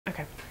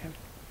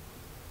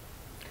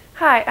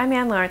Hi, I'm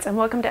Ann Lawrence, and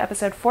welcome to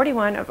episode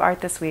 41 of Art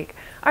This Week.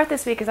 Art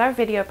This Week is our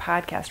video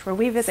podcast where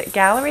we visit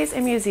galleries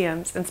and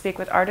museums and speak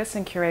with artists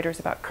and curators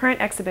about current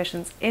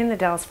exhibitions in the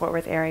Dallas-Fort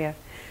Worth area.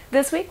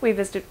 This week, we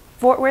visited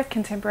Fort Worth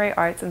Contemporary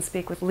Arts and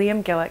speak with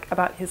Liam Gillick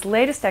about his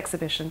latest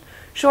exhibition,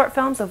 Short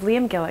Films of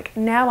Liam Gillick,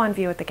 now on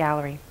view at the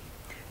gallery.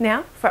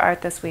 Now, for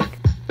Art This Week.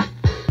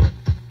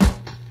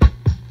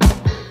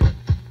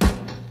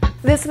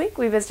 This week,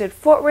 we visited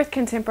Fort Worth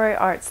Contemporary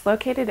Arts,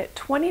 located at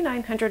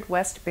 2900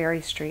 West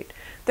Berry Street.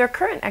 Their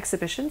current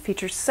exhibition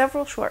features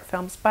several short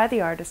films by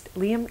the artist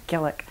Liam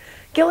Gillick.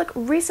 Gillick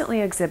recently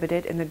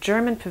exhibited in the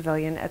German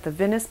Pavilion at the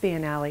Venice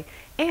Biennale,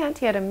 and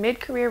he had a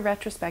mid-career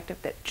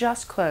retrospective that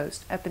just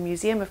closed at the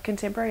Museum of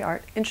Contemporary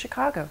Art in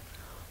Chicago.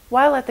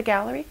 While at the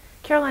gallery,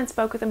 Caroline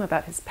spoke with him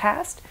about his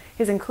past,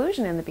 his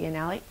inclusion in the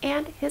Biennale,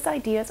 and his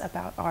ideas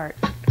about art.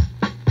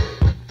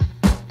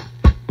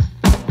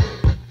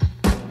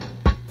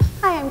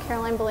 Hi, I'm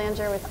Caroline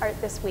Belanger with Art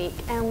This Week,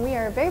 and we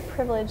are very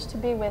privileged to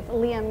be with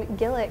Liam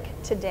Gillick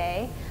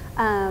today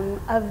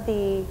of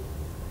the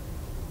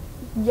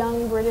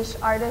Young British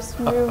Artist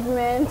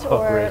Movement,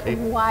 or really?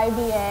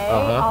 YBA.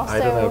 I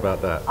don't know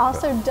about that.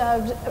 Also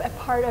dubbed a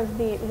part of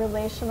the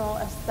Relational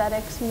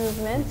Aesthetics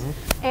Movement.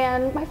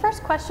 And my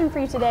first question for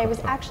you today was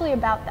actually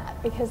about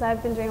that, because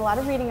I've been doing a lot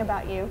of reading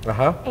about you,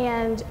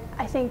 and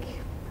I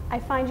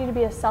find you to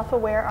be a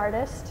self-aware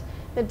artist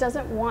that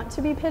doesn't want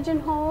to be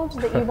pigeonholed,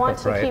 that you want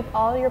to keep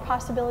all your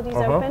possibilities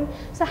open.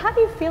 So how do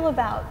you feel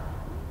about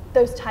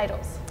those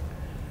titles?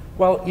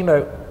 Well, you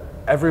know,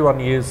 everyone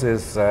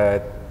uses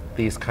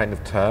these kind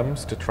of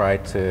terms to try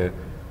to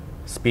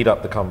speed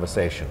up the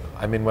conversation.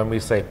 I mean, when we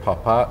say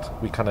pop art,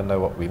 we kind of know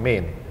what we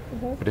mean.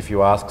 But if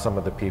you ask some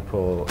of the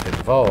people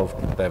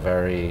involved,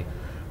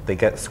 they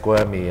get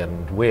squirmy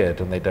and weird,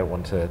 and they don't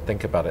want to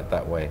think about it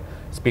that way.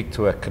 Speak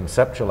to a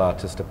conceptual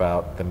artist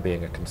about them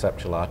being a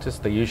conceptual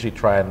artist, they usually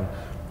try and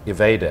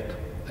evade it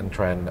and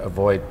try and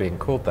avoid being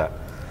called that.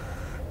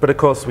 But of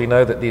course, we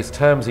know that these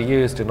terms are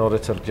used in order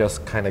to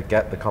just kind of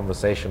get the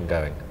conversation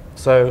going.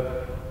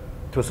 So,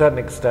 to a certain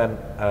extent,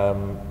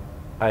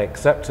 I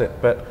accept it,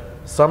 but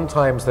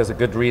sometimes there's a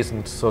good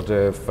reason to sort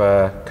of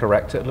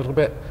correct it a little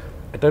bit.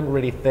 I don't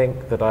really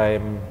think that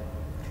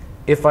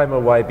if I'm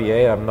a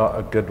YBA, I'm not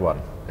a good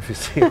one, if you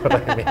see what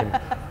I mean.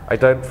 I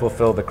don't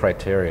fulfill the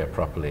criteria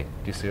properly.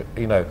 Do you see?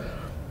 You know,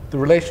 the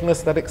relational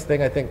aesthetics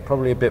thing, I think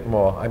probably a bit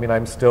more. I mean,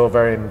 I'm still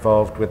very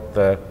involved with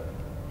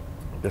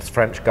this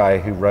French guy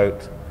who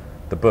wrote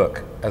the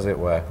book, as it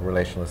were,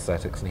 Relational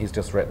Aesthetics, and he's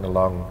just written a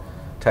long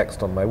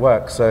text on my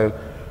work. So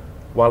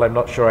while I'm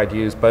not sure I'd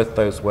use both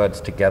those words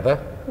together,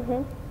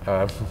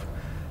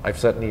 I've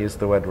certainly used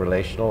the word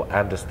relational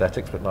and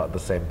aesthetics, but not at the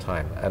same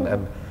time.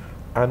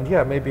 And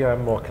yeah, maybe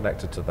I'm more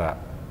connected to that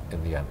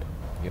in the end,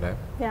 you know?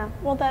 Yeah,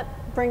 well, that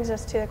brings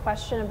us to the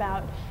question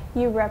about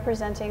you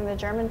representing the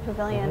German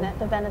Pavilion at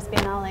the Venice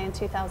Biennale in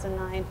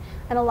 2009.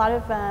 And a lot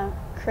of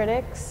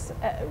critics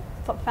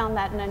found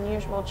that an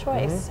unusual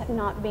choice,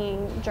 not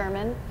being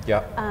German.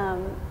 Yeah.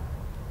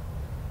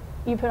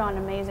 You put on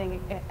an amazing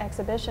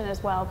exhibition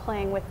as well,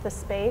 playing with the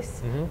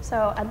space.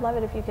 So I'd love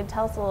it if you could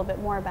tell us a little bit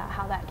more about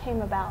how that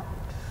came about.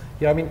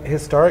 Yeah, I mean,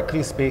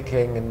 historically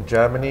speaking, in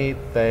Germany,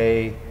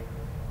 the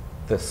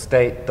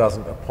state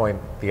doesn't appoint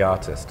the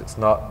artist. It's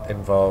not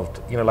involved,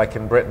 you know, like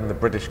in Britain, the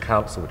British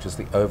Council, which is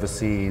the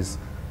overseas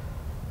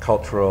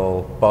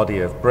cultural body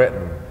of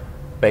Britain,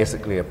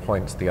 basically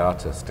appoints the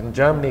artist. In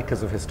Germany,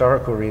 because of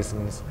historical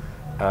reasons,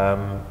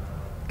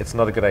 it's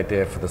not a good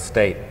idea for the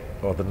state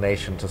or the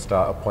nation to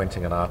start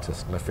appointing an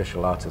artist, an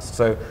official artist.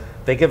 So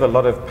they give a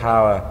lot of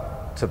power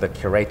to the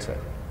curator,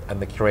 and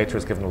the curator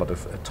is given a lot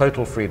of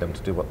total freedom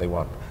to do what they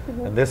want.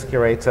 And this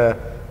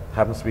curator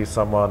happens to be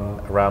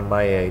someone around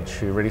my age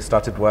who really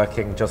started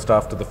working just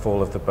after the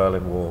fall of the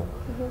Berlin Wall.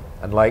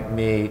 And like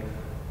me,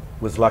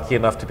 was lucky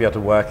enough to be able to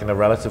work in a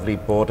relatively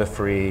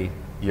border-free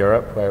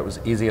Europe, where it was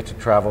easier to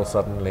travel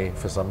suddenly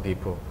for some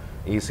people,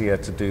 easier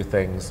to do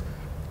things.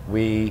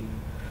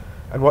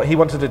 And what he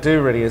wanted to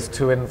do really is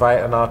to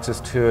invite an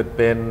artist who had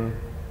been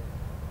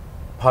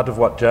part of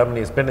what Germany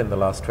has been in the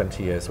last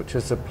 20 years, which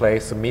is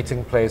a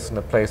meeting place and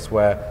a place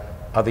where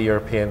other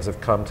Europeans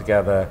have come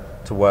together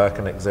to work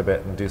and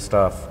exhibit and do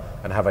stuff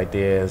and have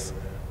ideas.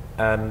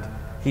 And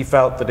he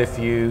felt that if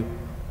you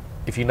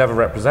never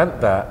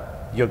represent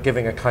that, you're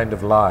giving a kind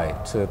of lie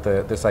to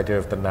this idea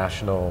of the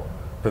national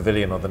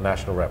pavilion or the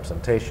national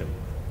representation.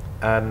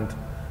 And,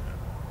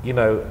 you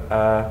know,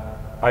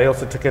 I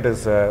also took it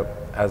as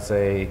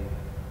I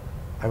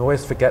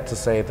always forget to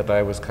say that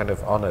I was kind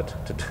of honored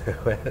to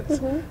do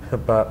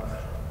it, but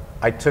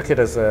I took it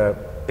as an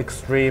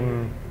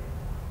extreme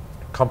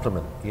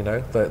compliment, you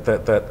know,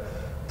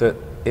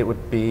 that it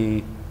would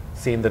be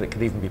seen that it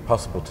could even be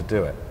possible to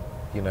do it,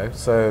 you know.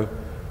 So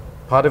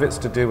part of it's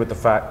to do with the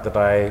fact that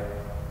I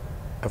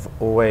have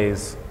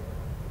always,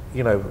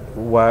 you know,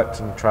 worked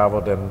and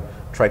traveled and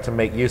tried to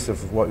make use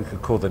of what we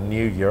could call the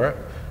new Europe.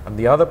 And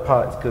the other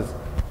part is because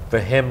for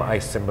him I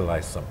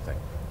symbolized something.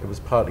 It was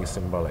partly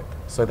symbolic.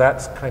 So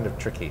that's kind of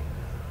tricky.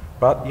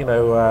 But, you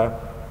know,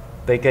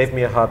 they gave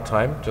me a hard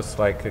time, just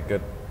like a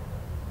good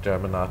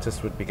German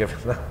artists would be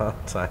given a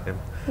hard time.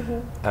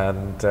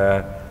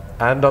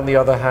 And on the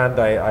other hand,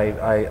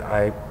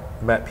 I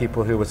met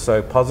people who were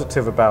so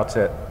positive about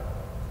it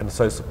and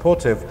so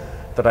supportive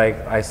that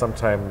I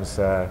sometimes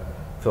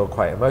feel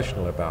quite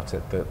emotional about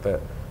it,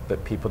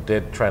 that people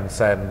did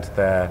transcend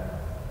their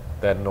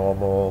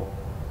normal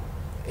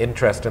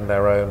interest in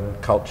their own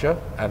culture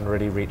and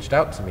really reached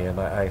out to me, and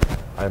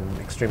I'm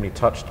extremely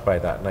touched by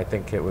that. And I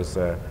think it was,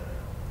 of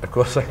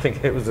course, I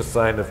think it was a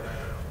sign of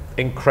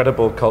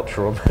incredible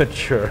cultural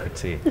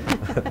maturity.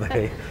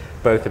 They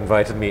both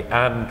invited me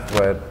and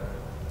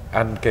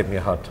gave me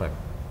a hard time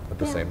at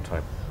the same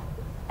time.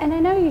 And I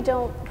know you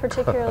don't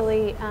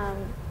particularly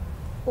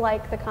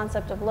like the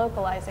concept of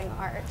localizing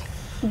art,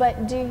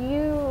 but do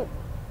you,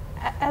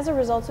 as a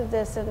result of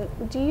this,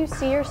 do you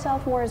see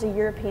yourself more as a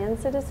European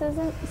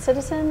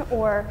citizen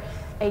or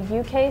a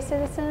UK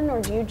citizen,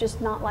 or do you just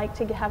not like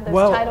to have those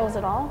titles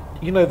at all?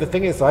 You know, the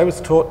thing is, I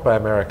was taught by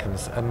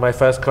Americans, and my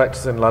first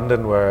collectors in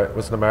London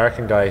was an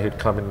American guy who'd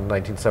come in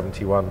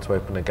 1971 to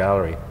open a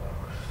gallery.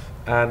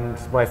 And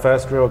my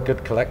first real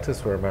good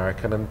collectors were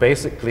American, and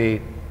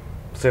basically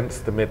since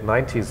the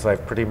mid-90s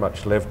I've pretty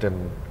much lived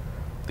in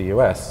the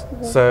US.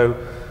 So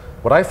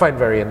what I find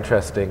very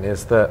interesting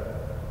is that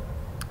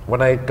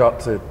when I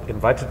got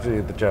invited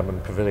to the German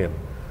pavilion,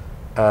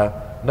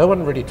 no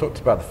one really talked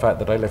about the fact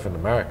that I live in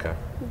America.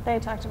 They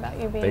talked about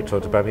you being... They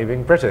talked about me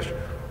being British.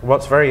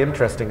 What's very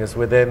interesting is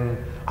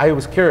I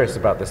was curious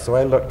about this, so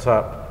I looked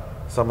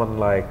up someone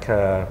like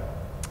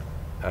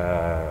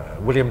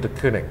Willem de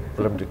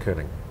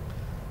Kooning.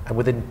 And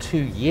within 2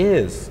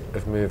 years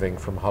of moving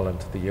from Holland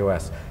to the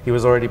US, he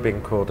was already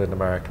being called an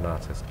American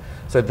artist.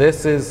 So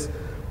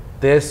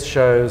this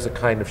shows a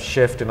kind of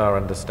shift in our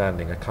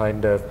understanding, a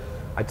kind of,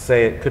 I'd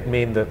say it could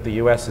mean that the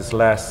US is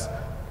less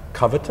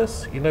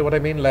covetous, you know what I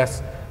mean?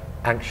 Less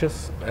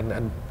anxious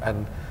and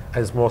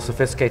is more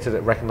sophisticated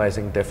at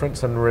recognizing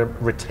difference and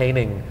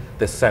retaining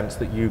this sense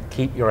that you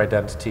keep your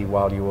identity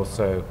while you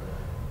also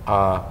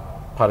are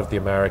part of the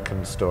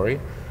American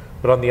story.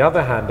 But on the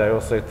other hand, I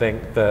also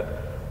think that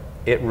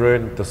it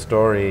ruined the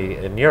story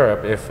in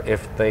Europe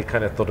if they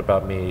kind of thought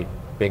about me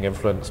being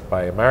influenced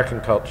by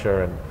American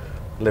culture and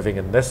living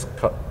in this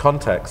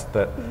context,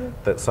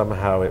 that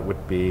somehow it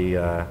would be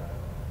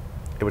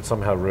it would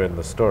somehow ruin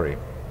the story.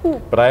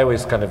 But I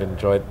always kind of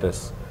enjoyed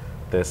this.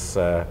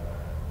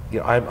 You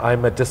know,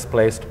 I'm a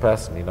displaced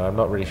person. You know, I'm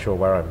not really sure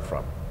where I'm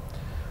from,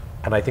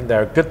 and I think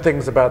there are good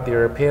things about the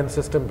European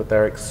system, but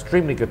there are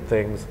extremely good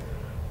things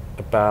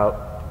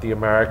about the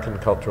American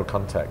cultural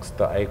context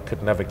that I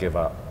could never give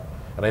up.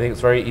 And I think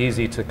it's very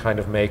easy to kind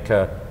of make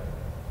a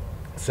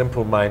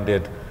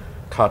simple-minded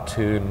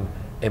cartoon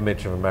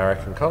image of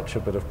American culture,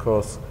 but of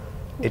course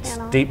it's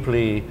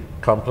deeply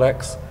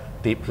complex,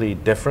 deeply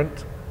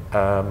different.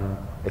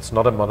 It's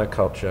not a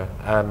monoculture,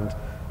 and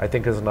I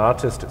think as an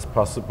artist it's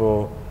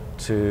possible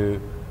to,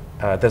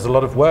 there's a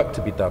lot of work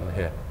to be done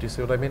here. Do you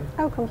see what I mean?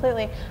 Oh,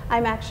 completely.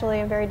 I'm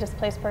actually a very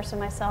displaced person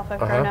myself. I've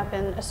grown up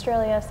in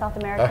Australia, South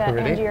America,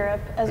 really? and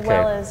Europe, as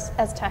well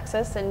as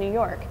Texas and New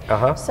York.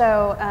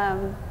 So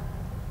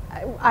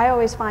I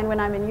always find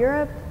when I'm in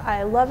Europe,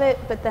 I love it,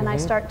 but then I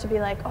start to be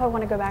like, oh, I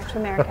want to go back to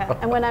America.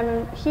 And when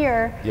I'm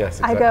here,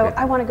 I go,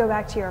 I want to go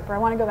back to Europe, or I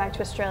want to go back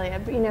to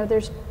Australia. But you know,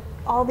 there's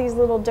all these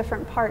little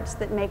different parts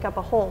that make up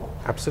a whole.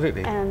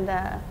 Absolutely. And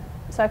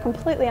so I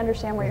completely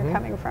understand where you're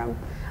coming from.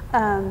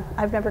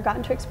 I've never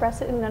gotten to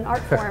express it in an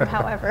art form,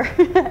 however.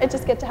 I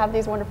just get to have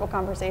these wonderful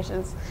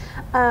conversations.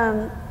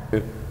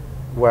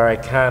 Where I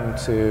can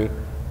to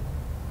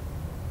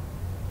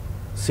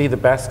see the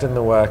best in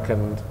the work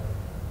and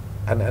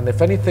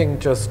if anything,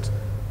 just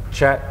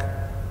check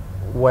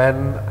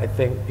when I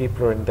think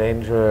people are in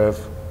danger of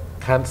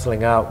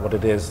cancelling out what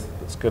it is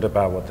that's good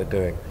about what they're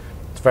doing.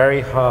 It's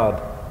very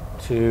hard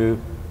to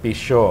be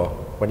sure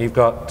when you've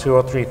got 2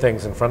 or 3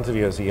 things in front of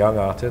you as a young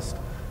artist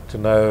to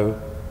know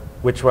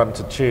which one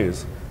to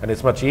choose. And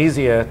it's much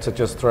easier to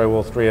just throw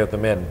all 3 of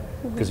them in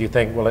because you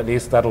think, well, at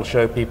least that'll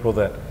show people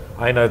that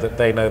I know that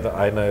they know that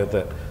I know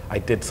that I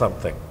did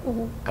something.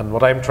 And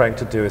what I'm trying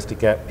to do is to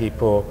get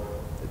people,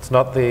 it's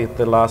not the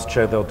last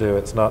show they'll do,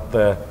 it's not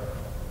the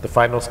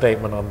final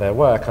statement on their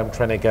work. I'm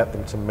trying to get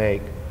them to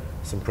make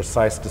some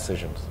precise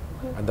decisions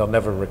and they'll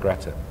never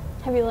regret it.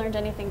 Have you learned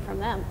anything from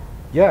them?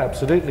 Yeah,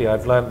 absolutely.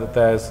 I've learned that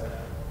there's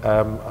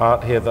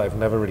art here that I've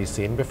never really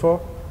seen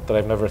before, that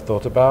I've never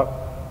thought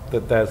about,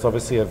 that there's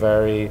obviously a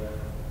very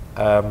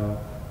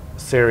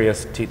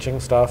serious teaching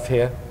staff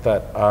here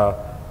that are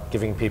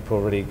giving people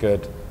really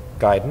good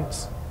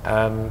guidance,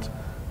 and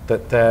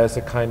that there's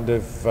a kind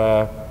of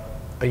a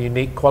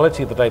unique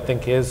quality that I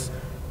think is,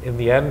 in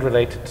the end,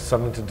 related to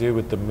something to do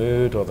with the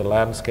mood or the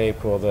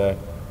landscape or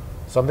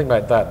something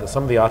like that, that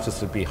some of the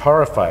artists would be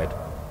horrified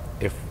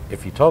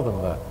if you told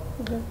them that.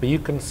 But you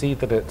can see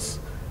that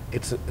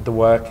the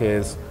work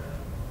is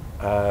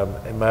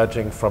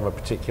emerging from a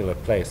particular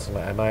place,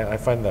 and I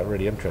find that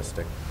really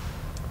interesting.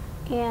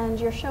 And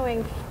you're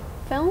showing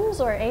films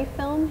or a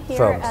film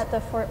here at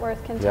the Fort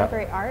Worth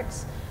Contemporary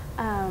Arts.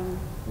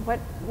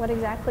 What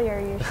exactly are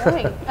you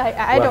showing?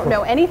 I don't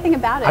know anything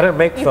about it. I don't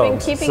make You've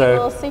films. You've been keeping a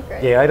little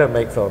secret. Yeah, I don't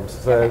make films.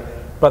 So, okay.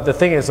 But the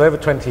thing is, over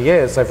 20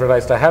 years, I've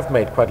realized I have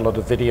made quite a lot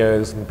of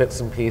videos and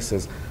bits and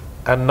pieces,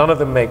 and none of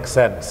them make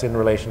sense in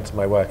relation to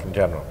my work in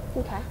general.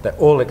 Okay. They're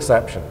all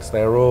exceptions.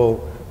 They're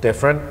all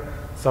different.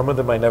 Some of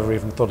them I never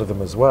even thought of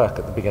them as work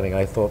at the beginning.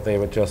 I thought they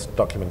were just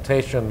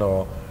documentation,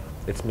 or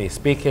it's me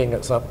speaking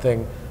at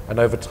something. And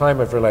over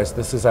time, I've realized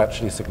this is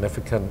actually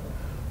significant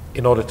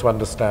in order to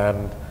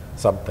understand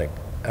something.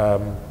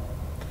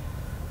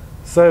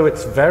 So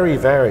it's very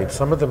varied.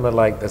 Some of them are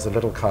like, there's a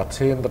little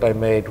cartoon that I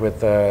made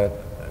with a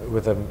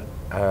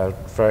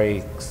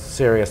very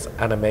serious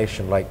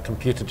animation, like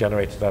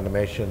computer-generated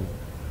animation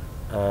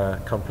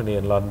company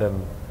in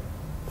London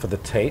for the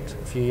Tate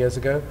a few years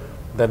ago.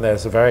 Then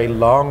there's a very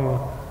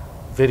long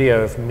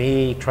video of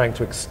me trying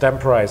to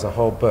extemporize a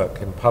whole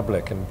book in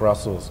public in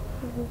Brussels,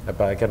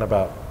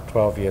 about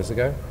 12 years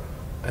ago.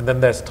 And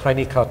then there's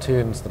tiny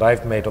cartoons that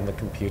I've made on the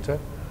computer.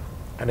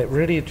 And it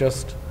really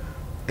just,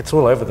 it's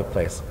all over the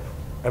place.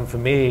 And for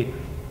me,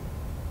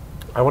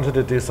 I wanted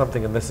to do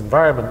something in this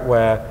environment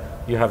where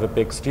you have a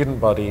big student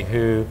body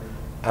who,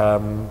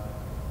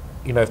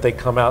 you know, if they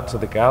come out to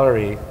the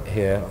gallery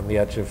here on the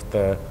edge of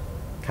the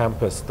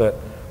campus, that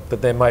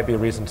there might be a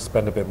reason to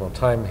spend a bit more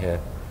time here.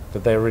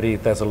 That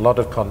there's a lot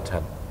of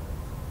content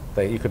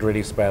that you could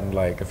really spend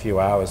like a few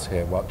hours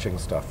here watching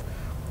stuff.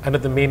 And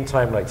in the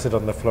meantime, like sit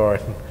on the floor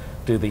and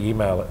do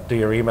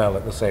your email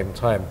at the same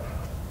time,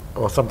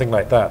 or something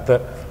like that.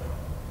 That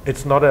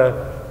it's not I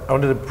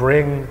wanted to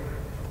bring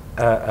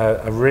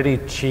a really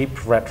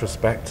cheap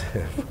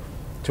retrospective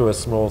to a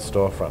small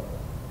storefront.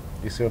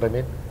 You see what I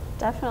mean?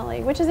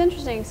 Definitely, which is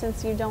interesting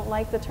since you don't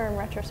like the term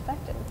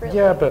retrospective, really.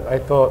 Yeah, but I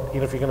thought, you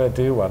know, if you're going to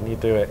do one, you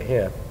do it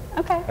here.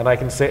 Okay. And I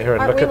can sit here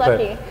and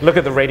look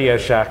at the Radio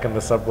Shack and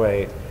the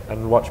subway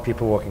and watch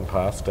people walking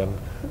past, and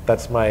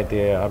that's my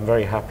idea. I'm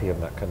very happy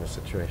in that kind of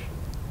situation.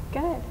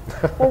 Good.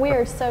 Well, we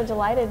are so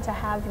delighted to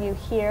have you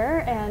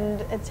here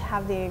and to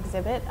have the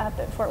exhibit up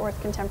at Fort Worth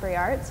Contemporary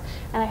Arts,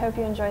 and I hope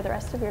you enjoy the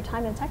rest of your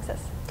time in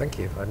Texas. Thank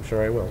you. I'm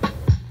sure I will.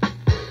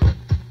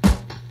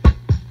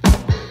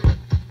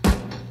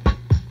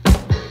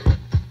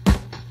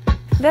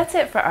 That's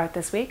it for Art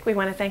This Week. We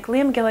want to thank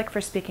Liam Gillick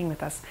for speaking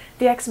with us.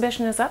 The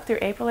exhibition is up through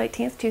April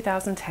 18th,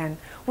 2010.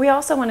 We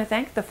also want to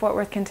thank the Fort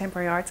Worth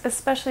Contemporary Arts,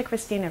 especially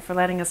Christina, for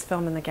letting us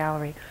film in the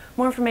gallery.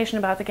 More information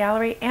about the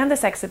gallery and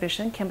this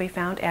exhibition can be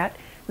found at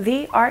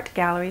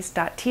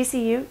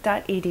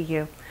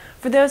theartgalleries.tcu.edu.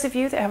 For those of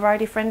you that have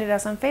already friended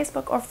us on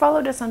Facebook or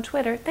followed us on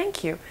Twitter,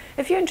 thank you.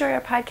 If you enjoy our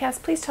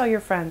podcast, please tell your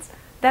friends.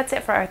 That's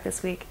it for Art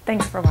This Week.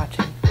 Thanks for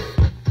watching.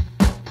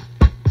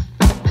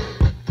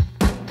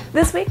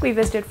 This week we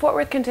visited Fort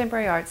Worth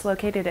Contemporary Arts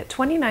located at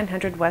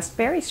 2900 West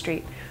Berry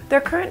Street. Their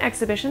current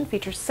exhibition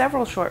features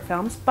several short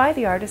films by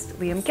the artist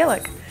Liam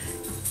Gillick.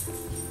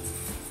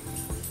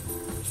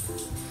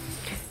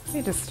 Let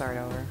me just start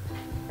over.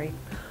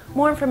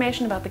 More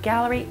information about the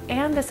gallery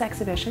and this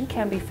exhibition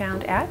can be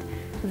found at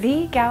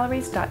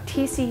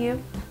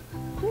thegalleries.tcu.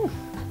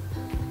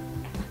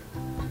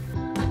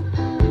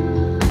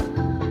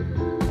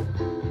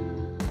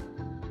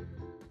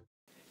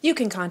 You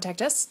can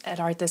contact us at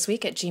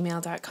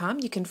artthisweek@gmail.com.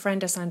 You can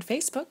friend us on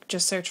Facebook,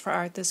 just search for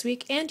Art This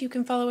Week, and you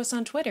can follow us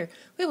on Twitter.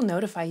 We will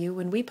notify you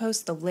when we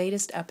post the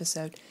latest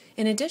episode.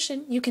 In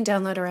addition, you can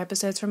download our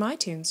episodes from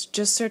iTunes.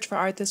 Just search for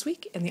Art This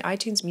Week in the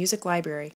iTunes Music Library.